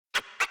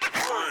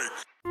Good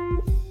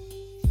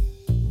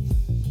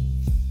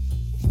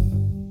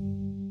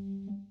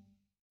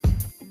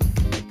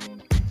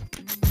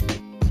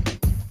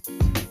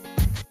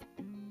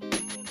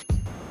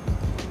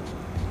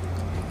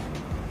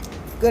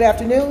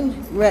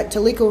afternoon. We're at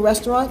Talico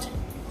Restaurant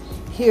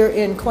here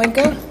in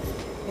Cuenca,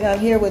 and I'm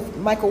here with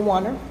Michael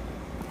Warner,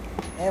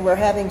 and we're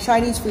having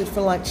Chinese food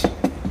for lunch.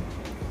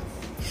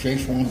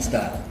 Szechuan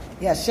style.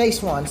 Yeah,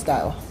 Szechuan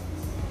style.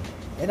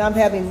 And I'm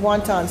having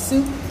wonton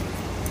soup,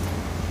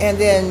 and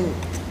then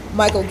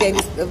Michael gave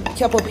us a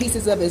couple of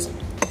pieces of his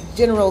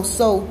General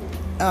Tso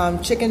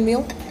chicken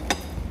meal,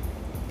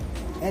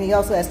 and he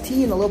also has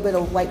tea and a little bit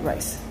of white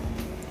rice.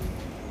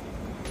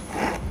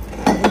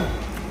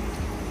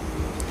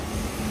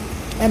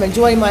 I'm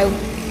enjoying my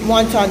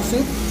wonton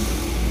soup.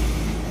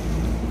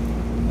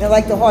 I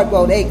like the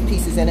hard-boiled egg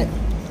pieces in it,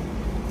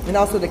 and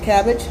also the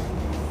cabbage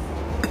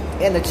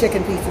and the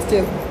chicken pieces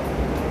too.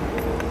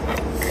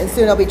 And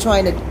soon I'll be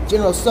trying the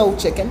General Tso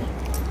chicken,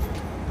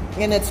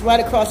 and it's right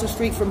across the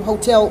street from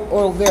Hotel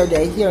Oro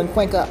Verde here in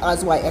Cuenca,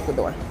 Azuay,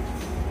 Ecuador.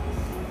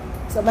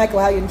 So, Michael,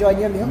 how you enjoying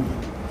your meal?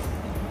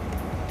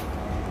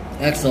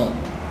 Excellent.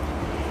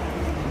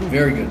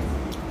 Very good.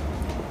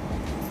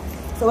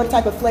 So, what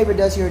type of flavor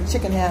does your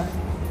chicken have?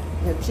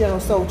 Your General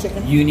Tso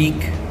chicken?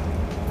 Unique,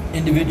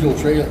 individual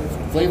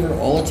flavor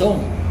all its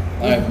own.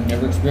 I've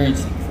never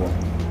experienced it before.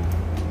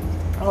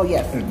 Oh,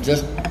 yes.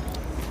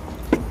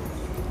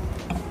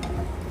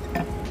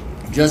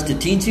 Just a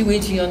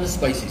teensy-weensy on the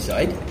spicy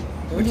side,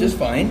 which is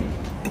fine.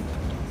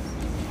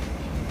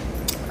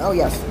 Oh,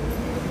 yes.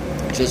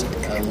 Just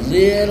a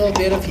little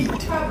bit of heat.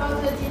 How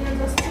about the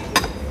dinner stick?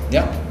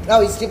 Yeah.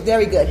 Oh, it's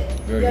very good.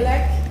 Very You good.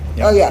 like?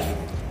 Yeah. Oh, yes.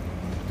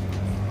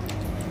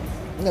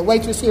 And the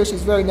waitress here,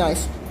 she's very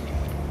nice.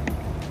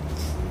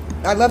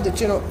 I love the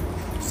General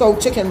Tso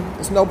chicken.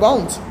 It's no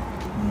bones.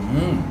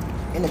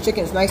 And the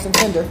chicken is nice and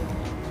tender.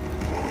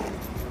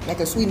 Like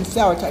a sweet and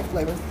sour type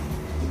flavor.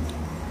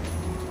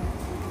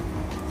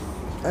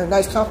 And a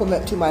nice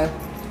compliment to my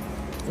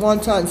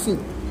wonton soup.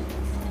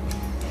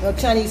 Well,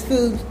 Chinese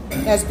food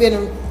has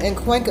been in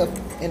Cuenca,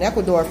 in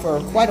Ecuador, for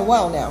quite a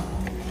while now.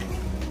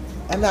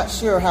 I'm not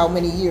sure how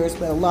many years,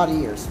 but a lot of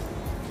years.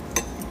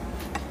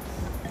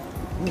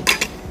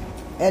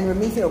 And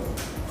Remigio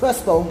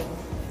Crespo,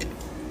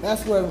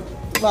 that's where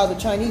a lot of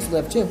the Chinese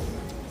live too.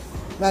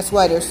 That's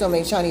why there's so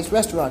many Chinese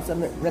restaurants.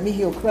 I'm at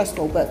Remigio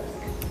Crespo, but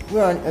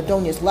we're on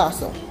Adonis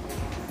Lasso.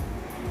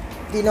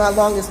 Do you know how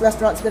long this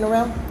restaurant's been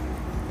around?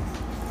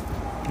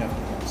 Yeah,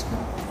 that's good.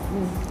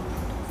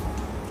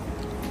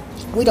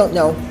 We don't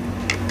know,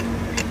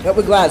 but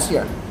we're glad it's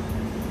here.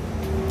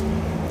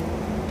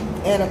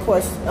 And of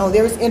course, oh,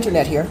 there's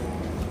internet here.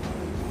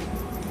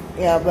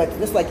 Yeah, but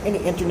just like any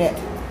internet,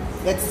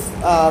 it's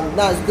not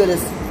as good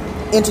as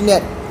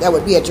internet that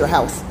would be at your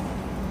house.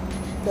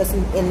 Because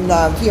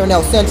here in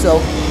El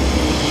Centro,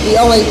 the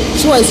only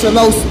choice for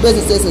most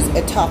businesses is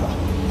Etapa,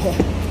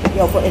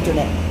 for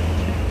internet.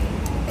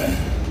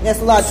 There's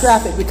a lot of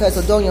traffic because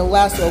Adonis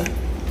Lasso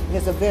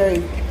is a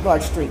very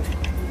large street.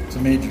 It's a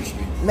major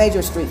street.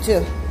 Major street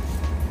too.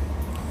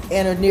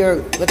 And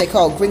near what they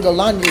call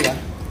Gringolandia.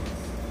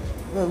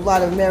 A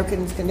lot of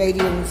Americans,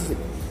 Canadians,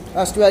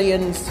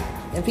 Australians,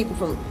 and people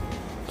from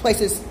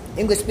places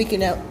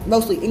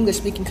mostly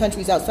English-speaking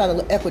countries outside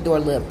of Ecuador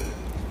live.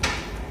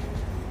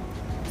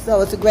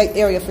 So it's a great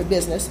area for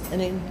business.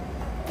 And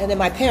then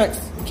my parents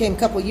came a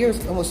couple of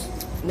years, almost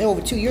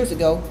over 2 years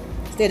ago,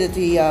 stayed at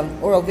the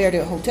Oro Verde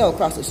Hotel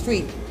across the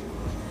street,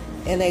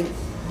 and they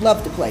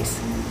loved the place.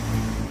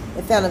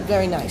 They found it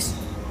very nice.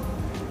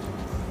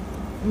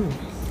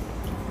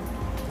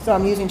 So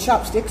I'm using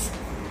chopsticks,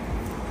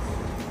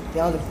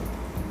 to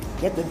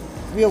get the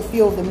real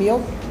feel of the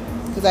meal,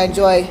 because I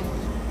enjoy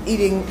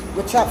eating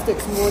with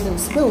chopsticks more than a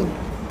spoon,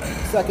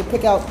 so I can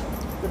pick out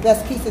the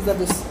best pieces of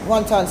this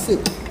wonton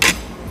soup.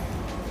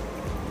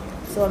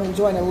 So I'm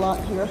enjoying a lot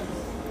here.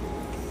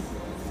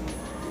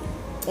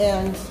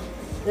 And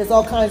there's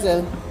all kinds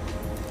of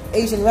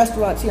Asian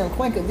restaurants here in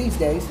Cuenca these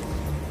days.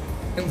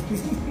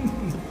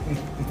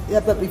 Yeah,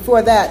 but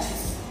before that,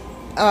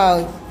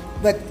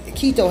 but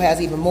Quito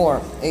has even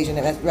more Asian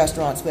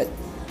restaurants, but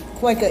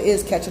Cuenca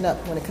is catching up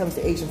when it comes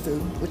to Asian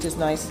food, which is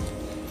nice,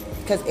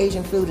 because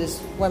Asian food is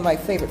one of my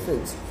favorite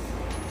foods.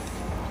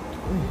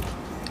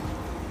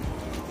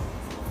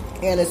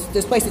 And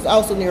this place is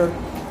also near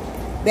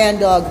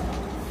Bandog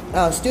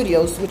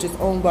Studios, which is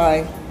owned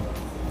by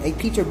a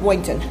Peter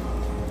Boynton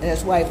and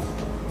his wife,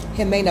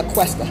 Jimena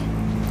Cuesta.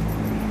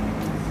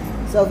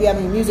 So if you have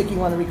any music you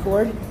want to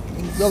record,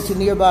 you can go to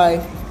nearby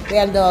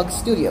Bandog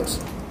Studios.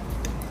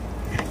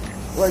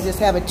 Or just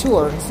have a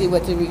tour and see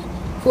what the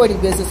recording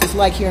business is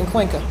like here in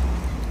Cuenca.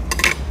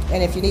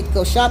 And if you need to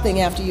go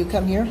shopping after you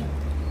come here,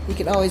 you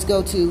can always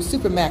go to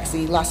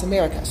Supermaxi Las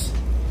Americas.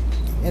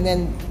 And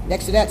then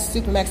next to that,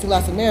 Supermaxi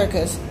Las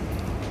Americas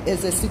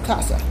is a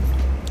Sucasa.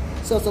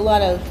 So it's a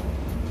lot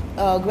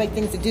of great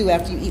things to do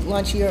after you eat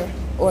lunch here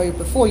or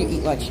before you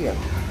eat lunch here.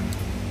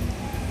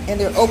 And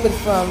they're open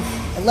from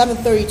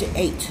 11:30 to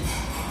 8.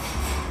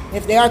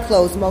 If they are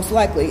closed, most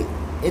likely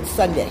it's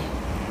Sunday.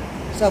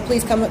 So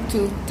please come up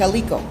to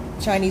Talico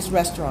Chinese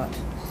restaurant.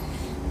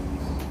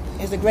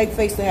 It's a great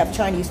place to have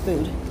Chinese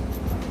food.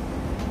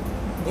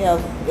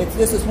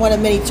 This is one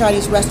of many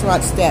Chinese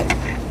restaurants that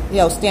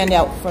stand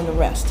out from the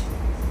rest.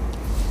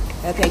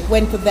 Okay,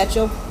 buen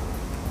provecho.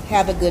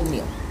 Have a good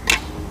meal.